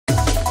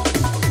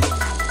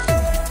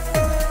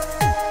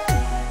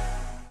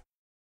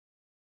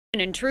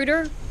an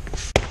intruder?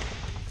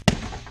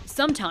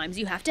 Sometimes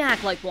you have to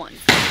act like one.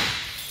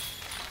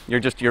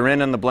 You're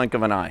in the blink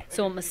of an eye.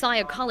 So a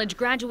Messiah College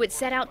graduate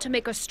set out to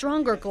make a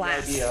stronger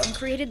glass and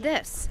created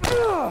this.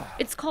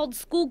 It's called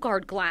school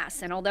guard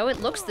glass, and although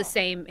it looks the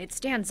same, it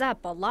stands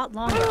up a lot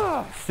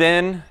longer.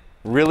 Thin,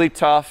 really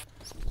tough.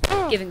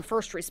 Giving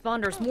first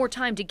responders more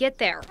time to get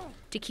there.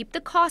 To keep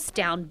the cost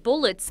down,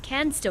 bullets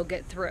can still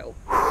get through.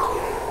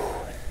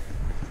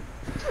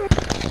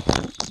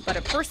 But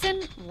a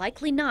person,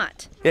 likely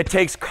not. It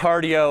takes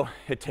cardio,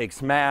 it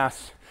takes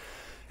mass,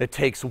 it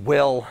takes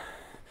will.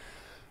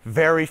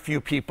 Very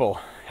few people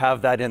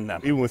have that in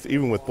them.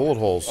 Even with bullet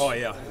holes. Oh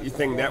yeah, you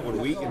think that would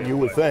weaken? You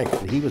would think.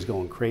 He was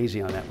going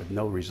crazy on that with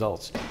no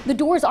results. The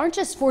doors aren't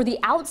just for the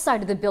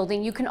outside of the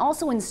building. You can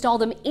also install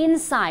them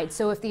inside.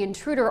 So if the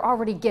intruder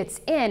already gets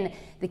in,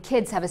 the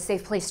kids have a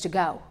safe place to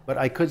go. But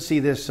I could see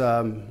this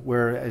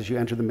where as you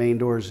enter the main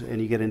doors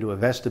and you get into a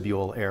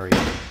vestibule area.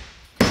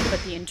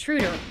 But the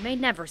intruder may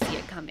never see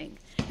it coming.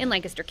 In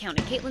Lancaster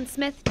County, Caitlin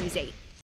Smith, News 8.